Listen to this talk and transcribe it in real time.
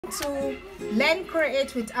to Learn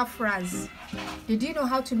Create with Afraz. Did you know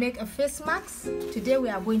how to make a face mask? Today we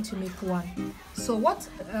are going to make one. So what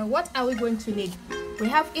are we going to need? We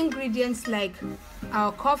have ingredients like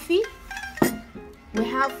our coffee, we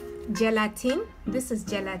have gelatin. This is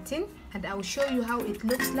gelatin, and I will show you how it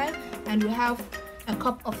looks like. And we have a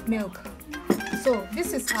cup of milk. So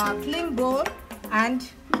this is our clean bowl and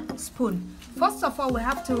spoon. First of all, we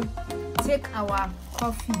have to take our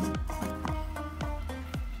coffee.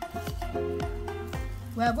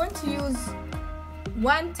 We are going to use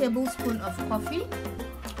 1 tablespoon of coffee,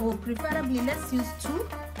 or preferably let's use 2,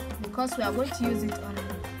 because we are going to use it on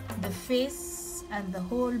the face and the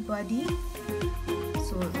whole body.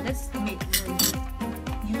 So let's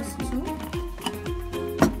use 2.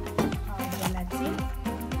 Gelatin.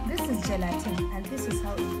 This is gelatin, and this is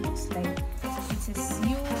how it looks like. It is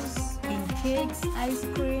used in cakes, ice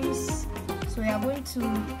creams. So we are going to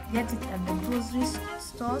get it at the grocery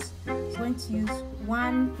stores. So I'm going to use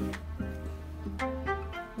 1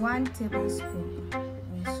 tablespoon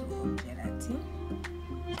also of gelatin.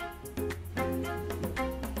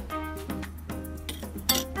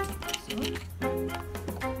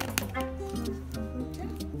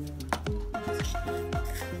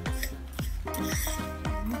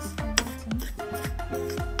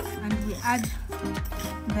 And we add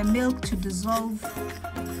the milk to dissolve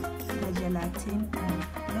the gelatin. And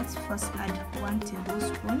let's first add 1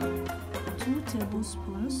 tablespoon, 2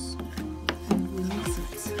 tablespoons, and we mix it.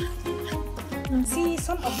 See,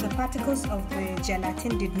 some of the particles of the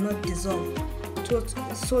gelatin did not dissolve.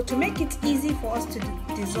 So to make it easy for us to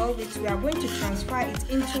dissolve it, we are going to transfer it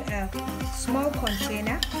into a small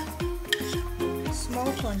container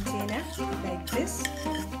like this.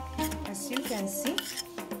 As you can see,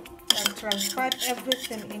 I've transferred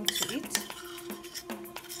everything into it,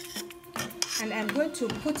 and I'm going to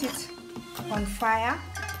put it on fire,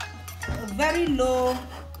 a very low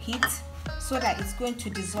heat, so that it's going to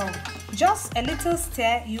dissolve. Just a little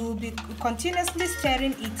stir, you will be continuously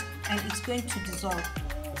stirring it, and it's going to dissolve.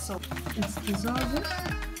 So it's dissolving.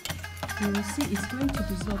 You will see it's going to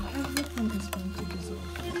dissolve. Everything is going to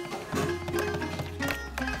dissolve.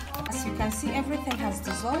 As you can see, everything has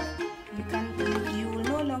dissolved. You will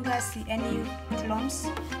no longer see any clumps.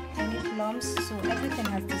 So everything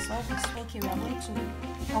has dissolved. It's okay. We are going to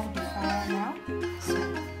off the fire now. So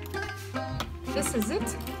this is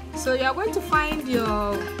it. So you are going to find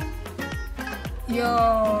your beauty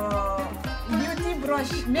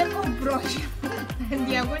brush, makeup brush, and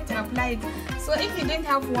you are going to apply it. So if you didn't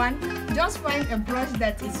have one, just find a brush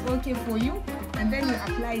that is okay for you, and then you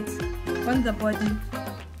apply it on the body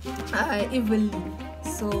evenly.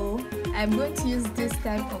 So I'm going to use this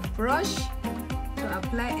type of brush to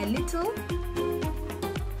apply a little.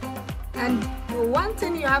 And one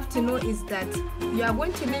thing you have to know is that you are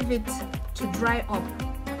going to leave it to dry up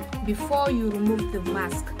before you remove the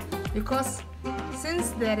mask, because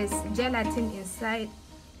since there is gelatin inside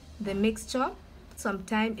the mixture,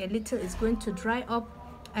 sometime a little is going to dry up,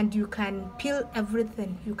 and you can peel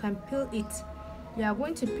everything. You can peel it. You are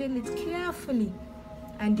going to peel it carefully,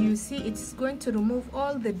 and you see it's going to remove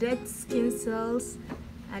all the dead skin cells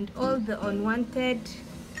and all the unwanted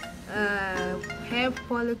hair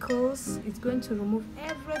follicles. It's going to remove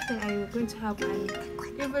everything, and you're going to have an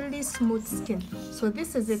evenly smooth skin. So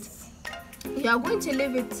this is it. You are going to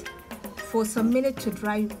leave it for some minutes to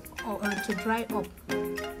dry up.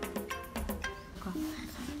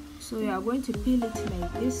 So you are going to peel it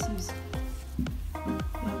like this. You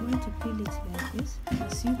are going to peel it like this.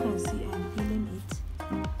 As you can see, I'm peeling it.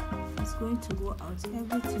 It's going to go out.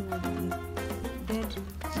 Everything will be dead.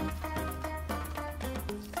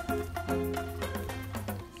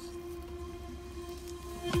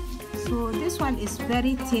 So this one is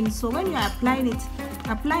very thin. So when you are applying it,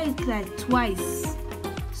 apply it like twice,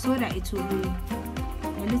 so that it will be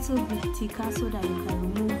a little bit thicker, so that you can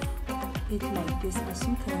remove it like this. As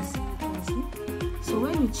you can see, So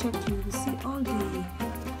when you check, you will see all the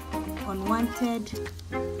unwanted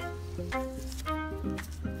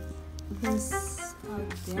things out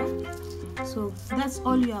there. So that's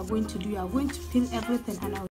all you are going to do. You are going to peel everything, and